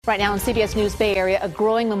Right now in CBS News Bay Area, a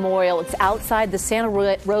growing memorial. It's outside the Santa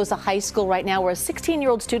Rosa High School right now, where a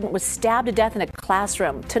 16-year-old student was stabbed to death in a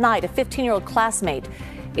classroom. Tonight, a 15-year-old classmate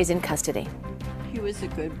is in custody. He was a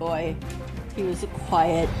good boy. He was a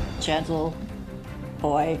quiet, gentle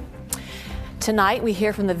boy. Tonight, we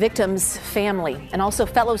hear from the victim's family and also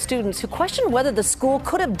fellow students who question whether the school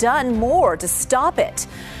could have done more to stop it.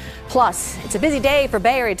 Plus, it's a busy day for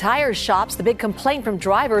Bay Area tire shops. The big complaint from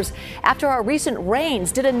drivers after our recent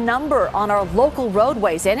rains did a number on our local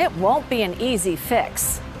roadways, and it won't be an easy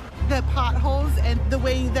fix. The potholes and the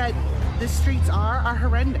way that the streets are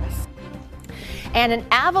horrendous. And an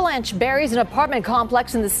avalanche buries an apartment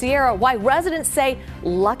complex in the Sierra. Why residents say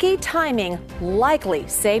lucky timing likely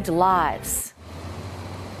saved lives.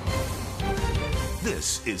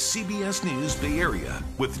 This is CBS News Bay Area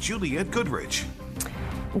with Juliette Goodrich.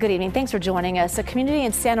 Good evening. Thanks for joining us. A community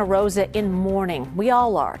in Santa Rosa in mourning. We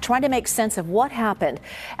all are trying to make sense of what happened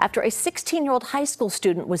after a 16-year-old high school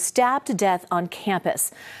student was stabbed to death on campus.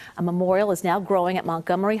 A memorial is now growing at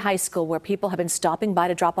Montgomery High School, where people have been stopping by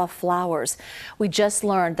to drop off flowers. We just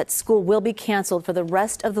learned that school will be canceled for the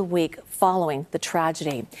rest of the week following the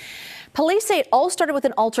tragedy. Police say it all started with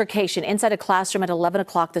an altercation inside a classroom at 11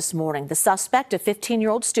 o'clock this morning. The suspect, a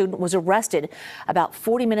 15-year-old student, was arrested about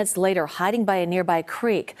 40 minutes later, hiding by a nearby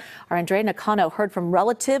creek. Our Andrea Nakano heard from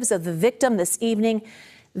relatives of the victim this evening.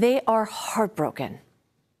 They are heartbroken.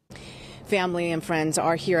 Family and friends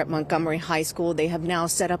are here at Montgomery High School. They have now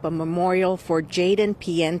set up a memorial for Jaden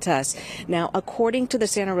Pientas. Now, according to the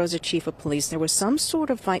Santa Rosa Chief of Police, there was some sort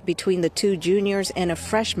of fight between the two juniors and a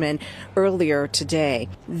freshman earlier today.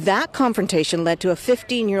 That confrontation led to a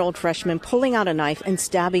 15-year-old freshman pulling out a knife and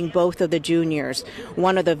stabbing both of the juniors.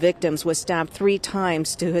 One of the victims was stabbed 3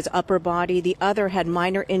 times to his upper body. The other had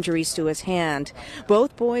minor injuries to his hand.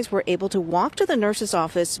 Both boys were able to walk to the nurse's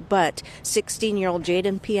office, but 16-year-old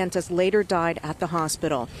Jaden Pientas later died at the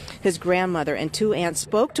hospital. His grandmother and 2 aunts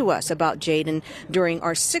spoke to us about Jaden during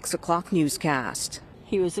our 6 o'clock newscast.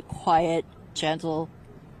 He was a quiet, gentle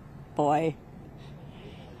boy.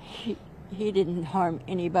 He didn't harm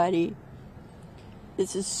anybody.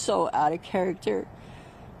 This is so out of character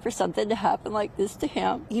for something to happen like this to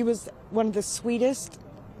him. He was one of the sweetest,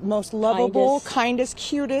 most lovable, kindest,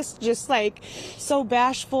 cutest, just like so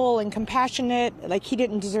bashful and compassionate. Like he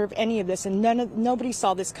didn't deserve any of this, and nobody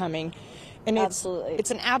saw this coming. And it's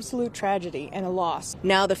an absolute tragedy and a loss.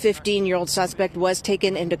 Now the 15-year-old suspect was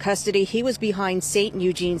taken into custody. He was behind St.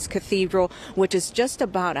 Eugene's Cathedral, which is just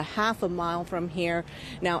about a half a mile from here.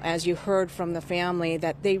 Now, as you heard from the family,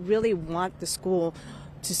 that they really want the school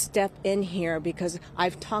to step in here, because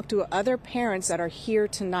I've talked to other parents that are here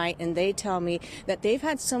tonight, and they tell me that they've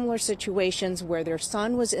had similar situations where their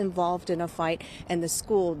son was involved in a fight and the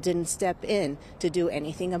school didn't step in to do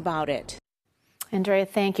anything about it. Andrea,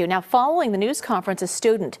 thank you. Now, following the news conference, a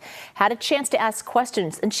student had a chance to ask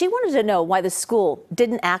questions, and she wanted to know why the school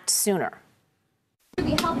didn't act sooner. To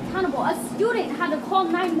be held accountable, a student had to call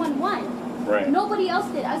 911. Right. Nobody else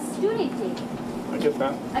did. A student did. I get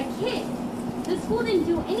that. A kid. The school didn't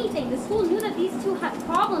do anything. The school knew that these two had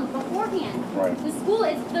problems beforehand. Right. The school,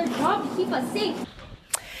 it's their job to keep us safe.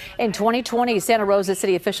 In 2020, Santa Rosa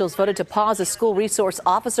city officials voted to pause a school resource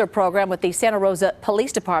officer program with the Santa Rosa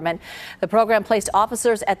Police Department. The program placed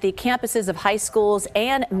officers at the campuses of high schools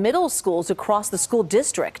and middle schools across the school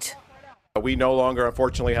district. We no longer,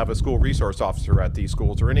 unfortunately, have a school resource officer at these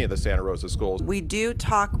schools or any of the Santa Rosa schools. We do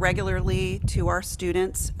talk regularly to our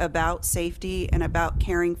students about safety and about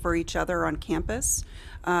caring for each other on campus,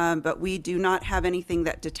 but we do not have anything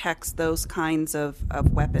that detects those kinds of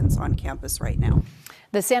weapons on campus right now.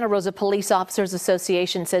 The Santa Rosa Police Officers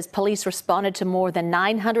Association says police responded to more than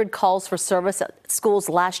 900 calls for service at schools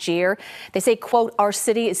last year. They say, quote, our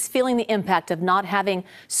city is feeling the impact of not having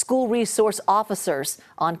school resource officers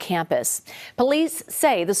on campus. Police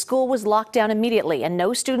say the school was locked down immediately and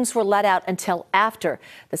no students were let out until after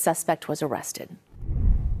the suspect was arrested.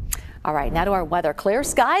 All right, now to our weather. Clear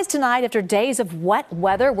skies tonight after days of wet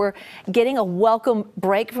weather. We're getting a welcome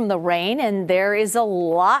break from the rain, and there is a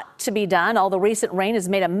lot to be done. All the recent rain has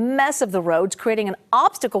made a mess of the roads, creating an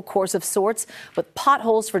obstacle course of sorts with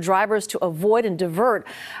potholes for drivers to avoid and divert.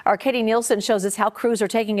 Our Katie Nielsen shows us how crews are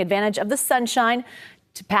taking advantage of the sunshine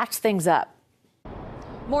to patch things up.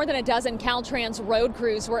 More than a dozen Caltrans road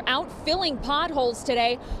crews were out filling potholes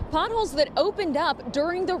today, potholes that opened up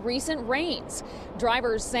during the recent rains.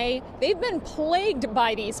 Drivers say they've been plagued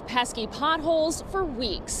by these pesky potholes for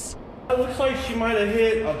weeks. It looks like she might have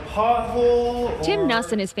hit a pothole. Tim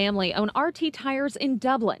Nuss and his family own RT Tires in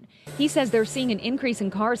Dublin. He says they're seeing an increase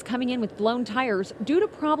in cars coming in with blown tires due to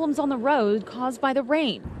problems on the road caused by the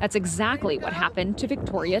rain. That's exactly what happened to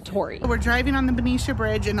Victoria Torrey. We're driving on the Benicia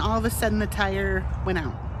Bridge and all of a sudden the tire went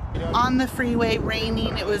out. On the freeway,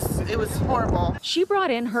 raining, it was horrible. She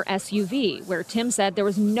brought in her SUV, where Tim said there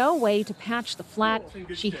was no way to patch the flat.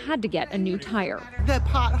 She had to get a new tire. The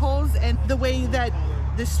potholes and the way that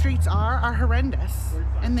the streets are horrendous,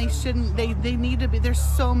 and they shouldn't. They need to be. There's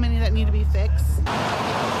so many that need to be fixed.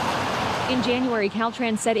 In January,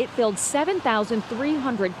 Caltrans said it filled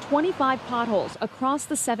 7,325 potholes across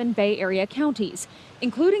the 7 Bay Area counties,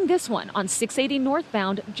 including this one on 680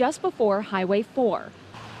 northbound just before Highway 4.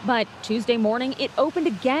 But Tuesday morning, it opened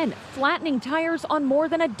again, flattening tires on more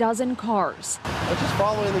than a dozen cars. I was just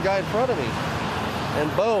following the guy in front of me, and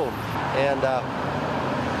boom, and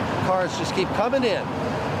cars just keep coming in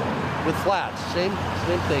with flats. Same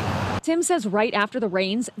thing. Tim says right after the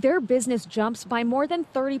rains, their business jumps by more than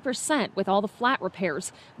 30% with all the flat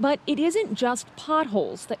repairs. But it isn't just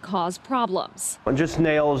potholes that cause problems. Just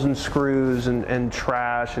nails and screws and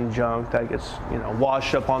trash and junk that gets,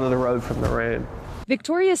 washed up onto the road from the rain.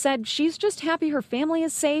 Victoria said she's just happy her family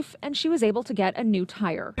is safe and she was able to get a new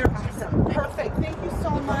tire. You're awesome. Perfect. Thank you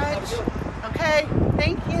so much. Okay,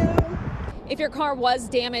 thank you. If your car was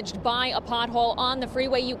damaged by a pothole on the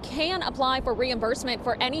freeway, you can apply for reimbursement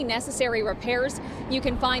for any necessary repairs. You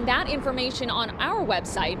can find that information on our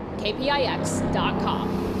website,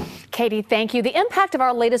 kpix.com. Katie, thank you. The impact of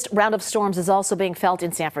our latest round of storms is also being felt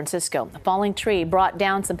in San Francisco. A falling tree brought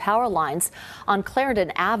down some power lines on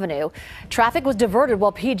Clarendon Avenue. Traffic was diverted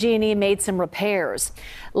while PG&E made some repairs.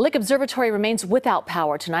 Lick Observatory remains without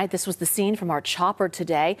power tonight. This was the scene from our chopper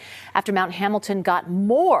today after Mount Hamilton got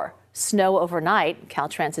more snow overnight.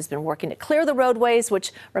 Caltrans has been working to clear the roadways,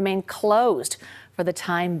 which remain closed for the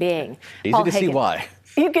time being. Easy to see why.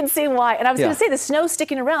 You can see why. And I was going to say the snow's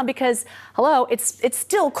sticking around because, hello, it's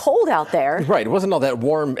still cold out there. Right. It wasn't all that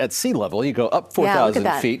warm at sea level. You go up 4,000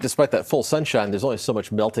 feet. Despite that full sunshine, there's only so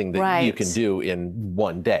much melting that you can do in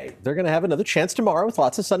one day. They're going to have another chance tomorrow with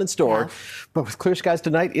lots of sun in store. But with clear skies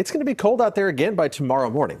tonight, it's going to be cold out there again by tomorrow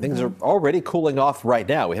morning. Things are already cooling off right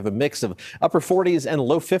now. We have a mix of upper 40s and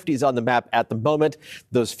low 50s on the map at the moment.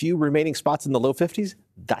 Those few remaining spots in the low 50s,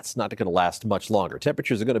 that's not going to last much longer.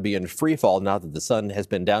 Temperatures are going to be in free fall now that the sun has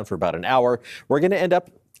been down for about an hour. We're going to end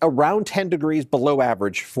up around 10 degrees below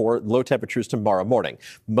average for low temperatures tomorrow morning.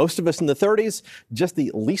 Most of us in the 30s, just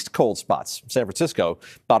the least cold spots. San Francisco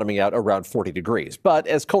bottoming out around 40 degrees. But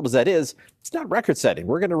as cold as that is, it's not record setting.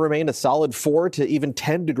 We're going to remain a solid 4 to even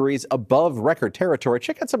 10 degrees above record territory.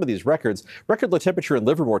 Check out some of these records. Record low temperature in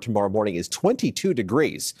Livermore tomorrow morning is 22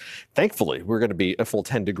 degrees. Thankfully, we're going to be a full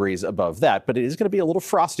 10 degrees above that, but it is going to be a little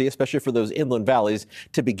frosty, especially for those inland valleys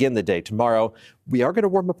to begin the day tomorrow. We are going to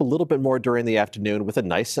warm up a little bit more during the afternoon with a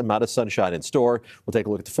nice amount of sunshine in store. We'll take a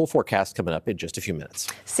look at the full forecast coming up in just a few minutes.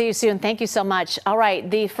 See you soon. Thank you so much. All right.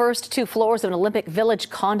 The first 2 floors of an Olympic Village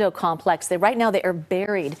condo complex. Right now they are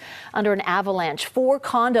buried under an avalanche. 4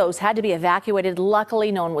 condos had to be evacuated.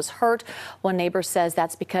 Luckily, no one was hurt. One neighbor says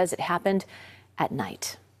that's because it happened at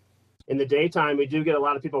night. In the daytime, we do get a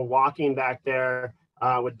lot of people walking back there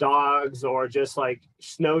with dogs or just like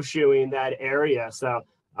snowshoeing that area. So,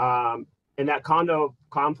 and that condo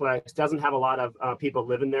complex doesn't have a lot of people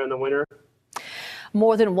living there in the winter.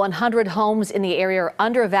 More than 100 homes in the area are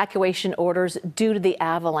under evacuation orders due to the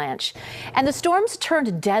avalanche. And the storms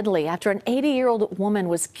turned deadly after an 80-year-old woman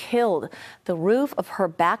was killed. The roof of her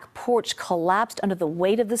back porch collapsed under the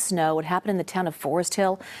weight of the snow. It happened in the town of Forest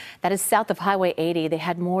Hill. That is south of Highway 80. They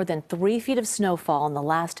had more than 3 feet of snowfall in the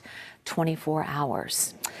last 24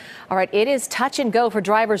 hours. All right, it is touch and go for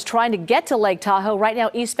drivers trying to get to Lake Tahoe. Right now,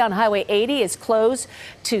 eastbound Highway 80 is closed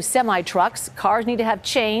to semi-trucks. Cars need to have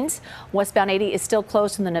chains. Westbound 80 is still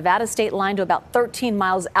closed from the Nevada state line to about 13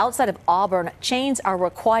 miles outside of Auburn. Chains are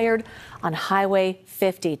required on Highway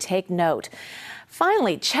 50. Take note.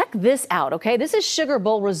 Finally, check this out, okay? This is Sugar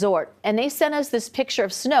Bowl Resort, and they sent us this picture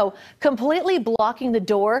of snow completely blocking the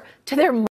door to their